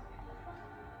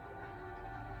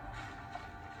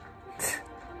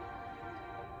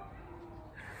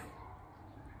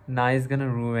 Nai is gonna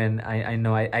ruin, I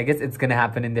know, I guess it's gonna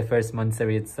happen in the first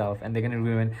Mansari itself, and they're gonna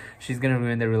ruin, she's gonna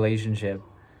ruin the relationship.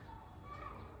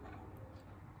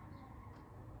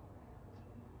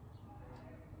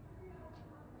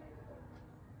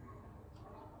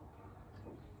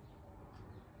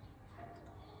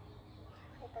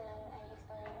 Ito lang yung ID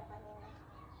story mo kanina.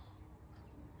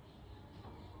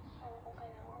 Alam ko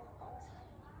kailangan mo makausap.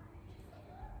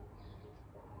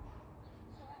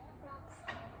 Salamat, Max.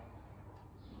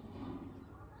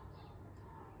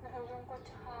 Nakakalungkot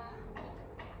tsaka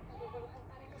naguguluhan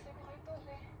pa rin kasi ako kay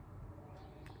Tobe.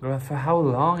 Girl, for how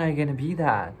long are you gonna be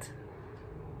that?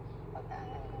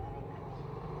 Pagdaanan ko na rin kami.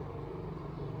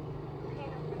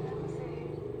 Hirap na lang kasi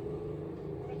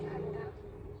hindi ka handa.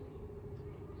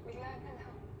 Bigla na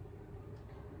lang.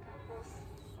 Tapos,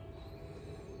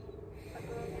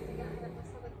 patuloy na naghahanap ng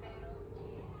sagot pero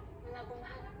malabo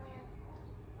mahanap mo yun.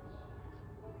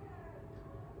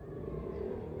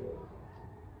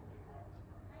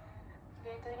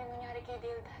 Ganito rin ang nangyari kay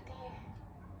Dale dati eh.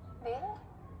 Dale?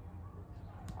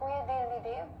 Kuya Dale ni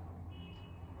Dave?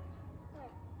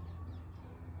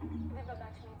 Di ba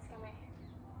batchmates kami?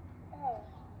 Oo.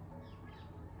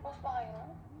 Close ba kayo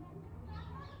nun?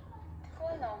 Di ko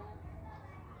alam.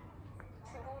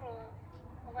 Siguro,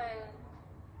 well,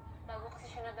 bago kasi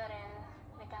siya nabarel,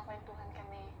 nagkakwentuhan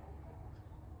kami.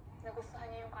 Nagustuhan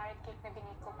niya yung carrot cake na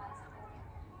binake ko para sa kanya.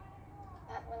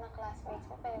 ba ng classmates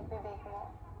mo, pinagbibake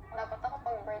mo? Dapat ako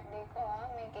pag birthday ko, ha?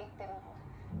 May cake din ako.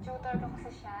 Tutor ko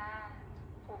kasi siya.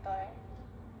 Tutor?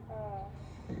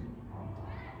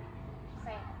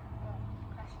 Kasi,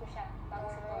 crush ko siya. Bago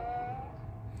si Tutor.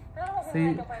 Pero huwag mo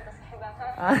See? nagkakwento sa iba,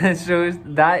 ha? Shows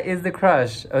that is the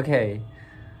crush. Okay.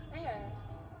 Ayun.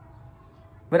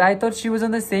 But I thought she was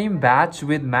on the same batch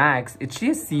with Max. Is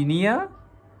she a senior?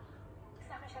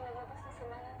 Sa akin siya nalabas na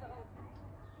sila na doon.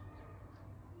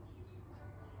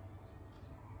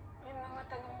 Yung mga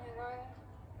tanong niya nun.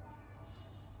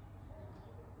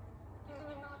 Yun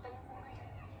yung mga tanong ko ngayon.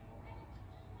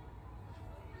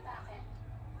 Bakit?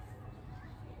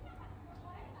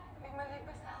 May mali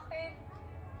ba sa akin?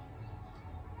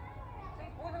 May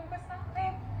kulang ba sa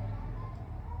akin?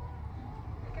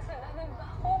 May kasalanan ba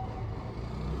ako?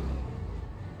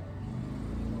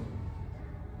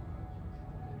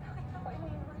 Bakit ako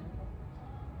iniwan?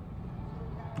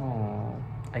 Oh,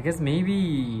 I guess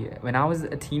maybe when I was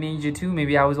a teenager too,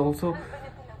 maybe I was also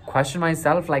question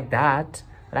myself like that.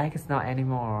 But I guess not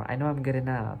anymore. I know I'm good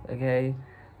enough, okay?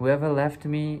 Whoever left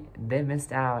me, they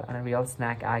missed out on a real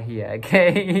snack out here,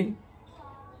 okay?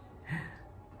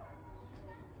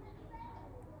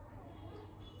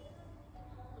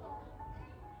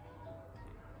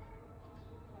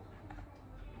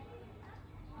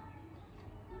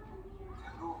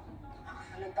 Gago,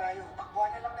 nakakasalan tayo. Takbuhan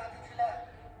na lang natin sila.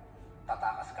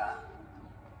 Tatakas ka?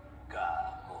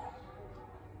 Gago.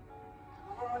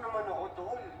 Ano mo naman ako,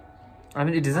 tol? I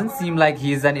mean, it doesn't seem like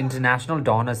he's an international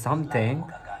don or something.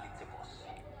 Magagalit si boss.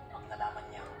 Pag nalaman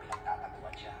niya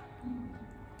pinagtataguan siya.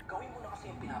 Gawin mo na kasi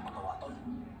yung pinapagawa, tol.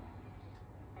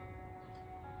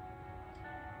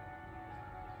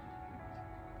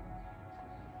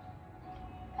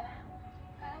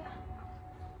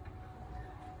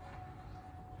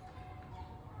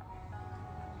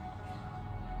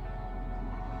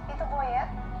 Tito Boyet?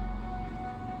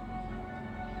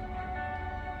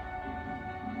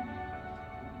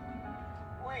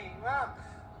 Uy, Max!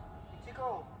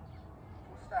 Chico!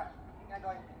 Kumusta? Ang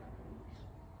ginagawa niyo?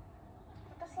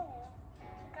 Tito sino?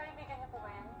 Kaibigan niyo po ba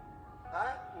yan? Ha?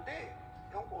 Hindi.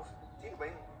 Yung post. Sino ba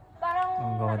yun? Parang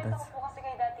Oh God, nakita that's- ko po kasi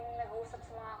kayo dating nag-uusap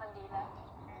sa mga kandila.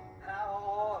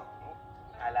 Oo.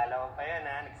 Alala ko pa yan,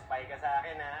 ha? Nag-spy ka sa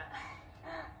akin, ha?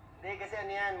 Hindi, kasi ano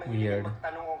yan, mahilig Weird.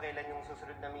 magtanong kung kailan yung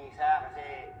susunod na misa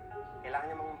kasi kailangan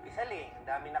niya mang-umpisal, eh. Ang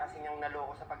dami na kasi niyang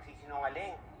naloko sa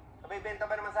pagsisinungaling. Sabay, benta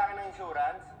ba naman sa akin ng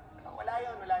insurance? Wala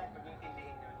yun.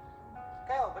 Pag-intindihin yun.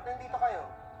 Kayo, ba't nandito kayo?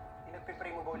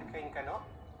 Pinagpipray mo ba ulit kayo Kano?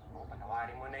 O,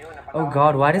 patawarin mo na yun. Oh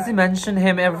God, why does he mention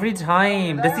him every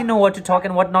time? Does he know what to talk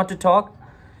and what not to talk?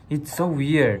 It's so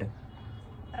weird.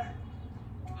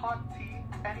 Hot tea?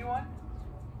 Anyone?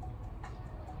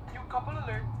 New couple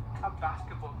alert. A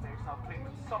basketball player is now playing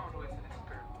with someone who isn't his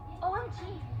girl. OMG!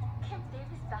 Can't Dave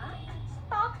is back?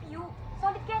 Stop you!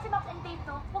 Solid kaya si Max and Dave,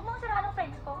 no? Huwag mong sirahan ang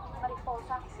friends ko.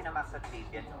 Mariposa. Sinamax at Dave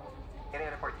yan, no?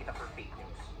 I-report kita for fake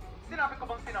news. Sinabi ko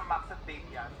bang sinamax at Dave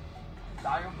yan?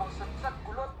 Dayong pang satsat,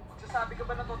 kulot. Magsasabi ka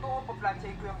ba na totoo?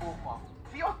 Paplansyahin ko yung buhok mo.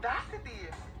 The audacity!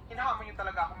 Hinahamon niyo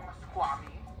talaga akong mga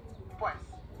squammy. Pues,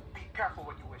 be careful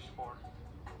what you wish for.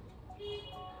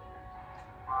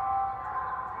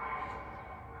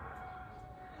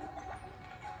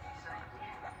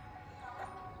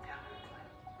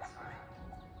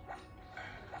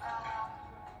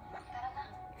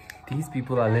 These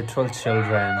people are literal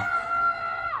children.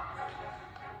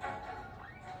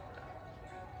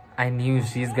 I knew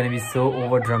she's gonna be so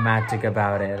over dramatic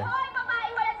about it. Hoy, babae,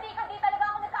 walang tika. Di talaga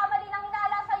ako nagkamali ng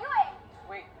hinala sa'yo eh.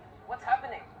 Wait, what's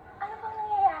happening? Ano bang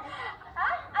nangyayari? Ha?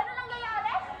 Ano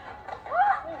nangyayari? Ha?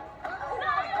 Ano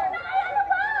ba? Ano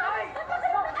ba?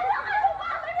 Ano ba?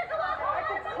 Ano nagawa ko?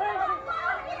 Ano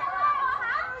ginawa mo,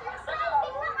 ha?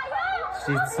 Exciting na kayo!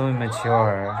 She's so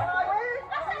immature.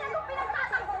 Nasaan na itong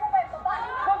pinagtatanggol mo ba yung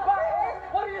babae?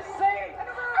 What are you saying?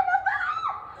 Ano ba?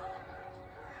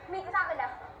 May kasama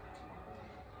lang.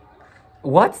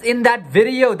 What's in that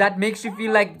video that makes you feel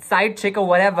like side chick or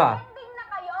whatever? Ending na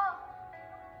kayo.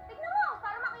 Tignan mo,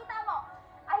 para makita mo.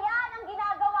 Ayan ang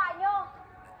ginagawa nyo.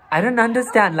 I don't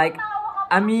understand. Like,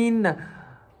 I mean,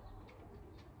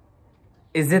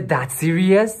 is it that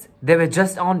serious? They were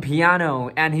just on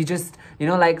piano and he just, you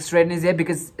know, like straightened his hair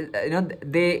because, you know,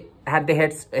 they had the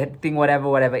head thing, whatever.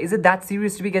 Is it that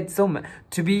serious to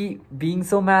be being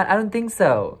so mad? I don't think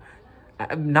so.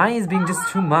 Nai is being just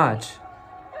too much.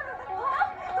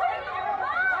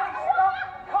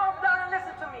 Calm down and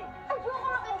listen to me. Ayoko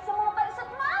makinig sa mga palusot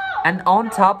mo. And on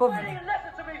top of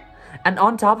Listen to me. And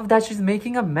on top of that, she's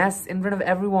making a mess in front of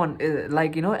everyone.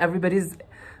 Like, you know, everybody's...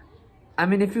 I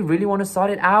mean, if you really want to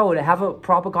sort it out, have a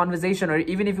proper conversation, or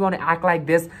even if you want to act like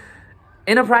this,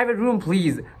 in a private room,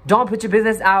 please. Don't put your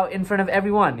business out in front of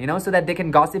everyone, you know, so that they can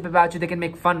gossip about you, they can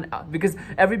make fun, because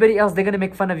everybody else, they're gonna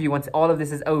make fun of you once all of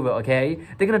this is over, okay?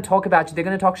 They're gonna talk about you, they're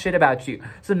gonna talk shit about you.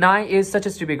 So Nai is such a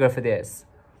stupid girl for this.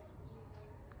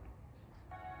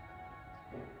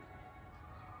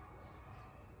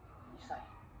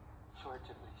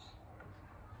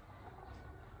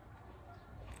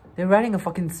 They're writing a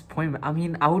fucking poem. I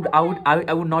mean, I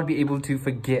would not be able to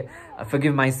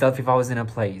forgive myself if I was in a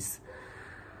place.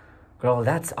 Girl,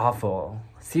 that's awful.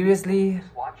 Seriously?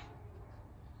 Watch.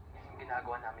 Yung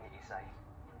ginagawa namin ni Isay.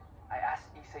 I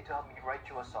asked Isay to help me write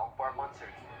you a song for our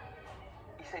concert.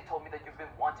 Isay told me that you've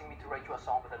been wanting me to write you a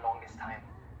song for the longest time.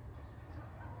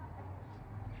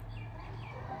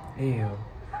 Ew.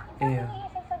 Ew.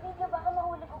 Sa video, baka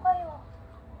mahuli ko kayo.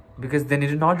 Because then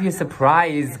it would not be a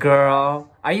surprise, girl.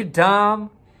 Are you dumb?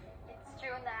 It's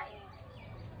true, Nai.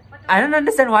 I don't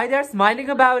understand why they're smiling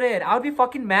about it. I would be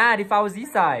fucking mad if I was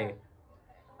Isai.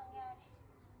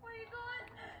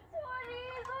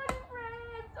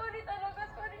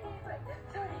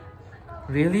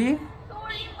 Really?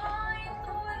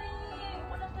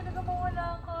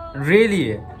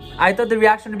 Really? I thought the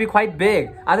reaction would be quite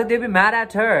big. I thought they'd be mad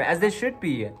at her, as they should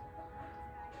be.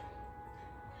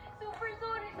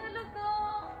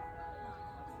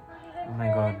 Oh my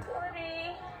god.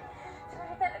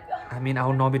 I mean, I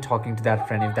would not be talking to that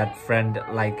friend if that friend,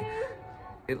 like...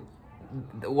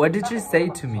 What did she say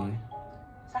to me?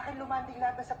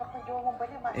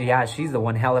 Yeah, she's the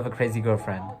one hell of a crazy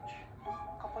girlfriend.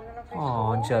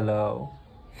 Oh, Jello.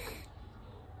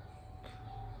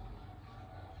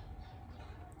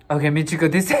 Okay,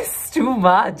 Michiko, this is too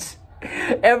much.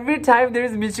 Every time there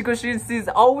is Michiko, she's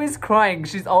always crying.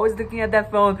 She's always looking at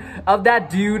that phone of that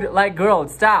dude. Like, girl,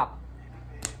 stop.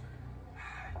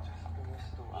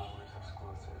 Just 2 hours of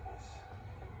school service.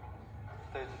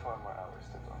 34 more hours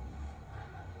to go.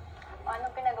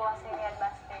 Anong pinagawa sa'yo ni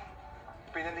Headmaster?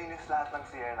 Pinalinis lahat ng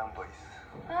CR ng boys.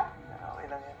 Huh? Okay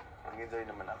lang yan. Mag-enjoy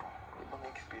naman ako. Ibang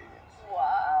experience.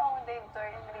 Wow, Dave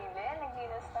Torrin really.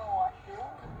 Naglinis ng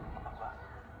washroom. Ano ba?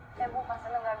 Eh, bukas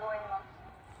anong gagawin mo?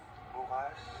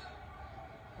 Bukas?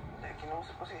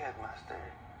 Kinausap ko si Headmaster.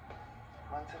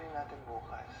 Mansarin natin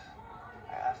bukas.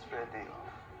 I asked for a day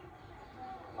off.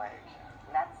 Pumayag siya.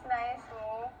 That's nice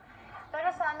mo. Pero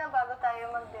sana bago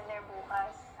tayo mag-dinner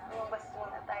bukas, lumabas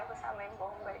muna tayo kasama yung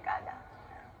buong barkada.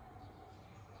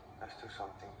 Let's do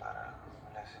something para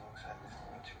malasin yung sadness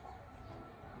ni Michiko.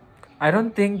 I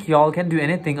don't think y'all can do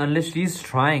anything unless she's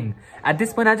trying. At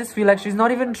this point, I just feel like she's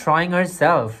not even trying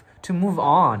herself to move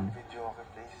on. Video of a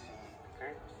place si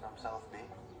Kurt from South Bay.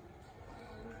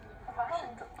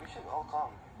 We should all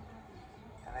come.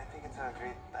 And I think it's a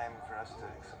great time for us to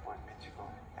support Michiko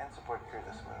and support Kurt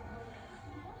as well.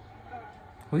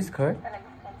 Who's Kurt?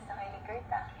 Talagang friends na kayo ni Kurt,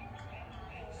 ah.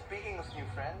 Speaking of new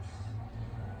friends,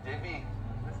 JB.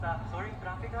 Basta, sorry,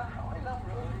 traffic ah. Okay lang,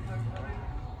 bro.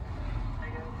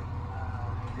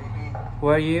 JB. Who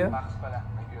are you? Max pala,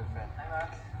 my girlfriend. Hi,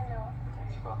 Max. Hello.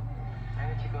 Michiko. Hi,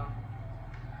 Michiko.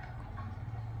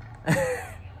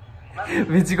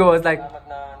 Michiko was like, Salamat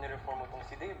na nireform mo tong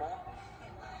si Dave, ha?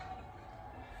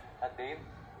 At Dave,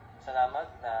 salamat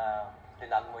na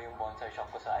tinag mo yung bonsai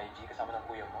shop ko sa IG kasama ng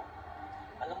kuya mo.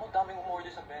 Alam mo, daming umorder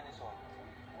sa Benison.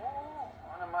 Oo,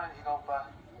 ano naman, ikaw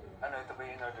pa. Ano, ito ba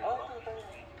yung in-order ko? ito.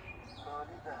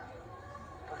 Solid ah.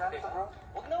 Magkano ito, bro?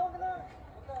 Huwag na.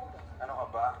 Ano ka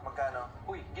ba? Magkano?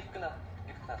 Uy, gift ko na.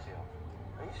 Gift ko na sa'yo.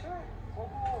 Are you sure?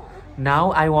 Oo.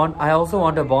 now I also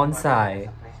want a bonsai.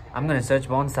 I'm gonna search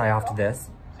bonsai after this.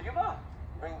 Sige ba?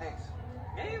 Bring things.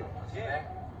 Game. There?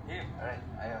 Game. Alright,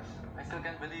 ayos. I still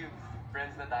can't believe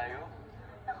friends na tayo.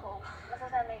 Ako,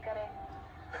 masasanay ka rin.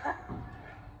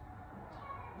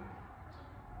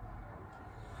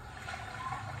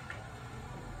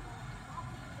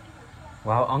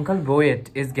 Wow, Uncle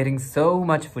Boyet is getting so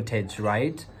much footage,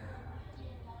 right?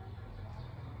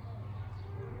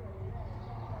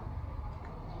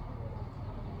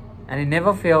 And he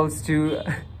never fails to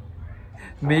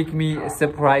make me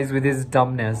surprised with his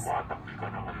dumbness.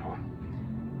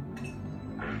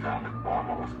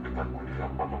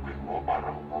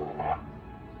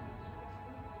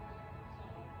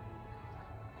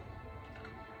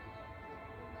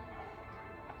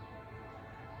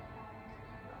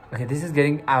 Okay, this is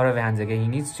getting out of hands. Okay, he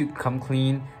needs to come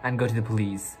clean and go to the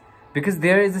police, because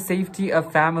there is the safety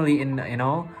of family in, you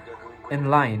know, in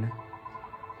line.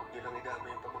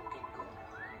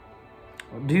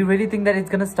 Do you really think that it's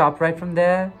gonna stop right from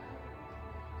there?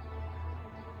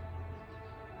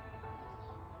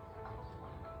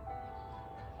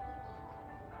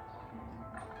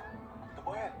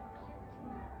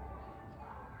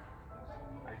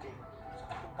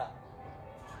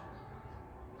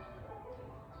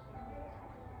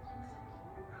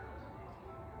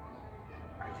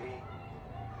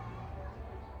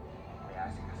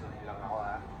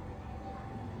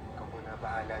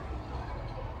 bahala dito.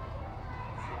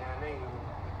 Si nanay,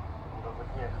 yung babot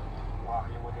niya,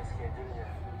 makakalimutan yung schedule niya.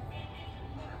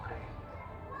 Siyempre,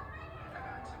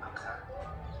 kailangan si Max, ha?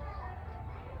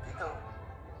 Dito,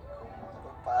 kung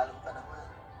magpapaalam ka naman,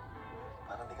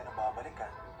 parang di ka na babalik, ha?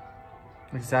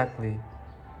 Exactly.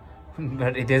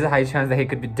 But it is a high chance that he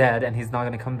could be dead and he's not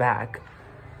gonna come back.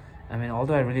 I mean,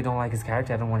 although I really don't like his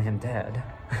character, I don't want him dead.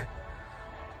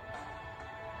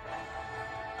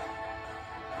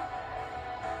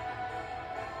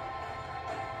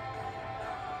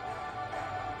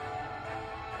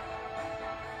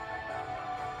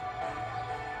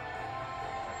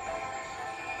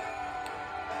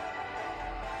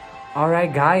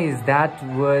 Alright guys, that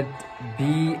would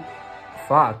be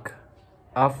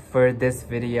up for this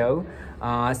video.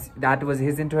 That was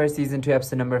his into her season 2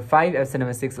 episode number 5. Episode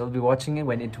number 6 I'll be watching it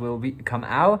when it will be come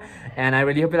out, and I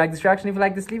really hope you like this reaction. If you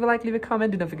like this, leave a like, leave a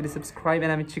comment, do not forget to subscribe,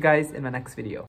 and I'll meet you guys in my next video.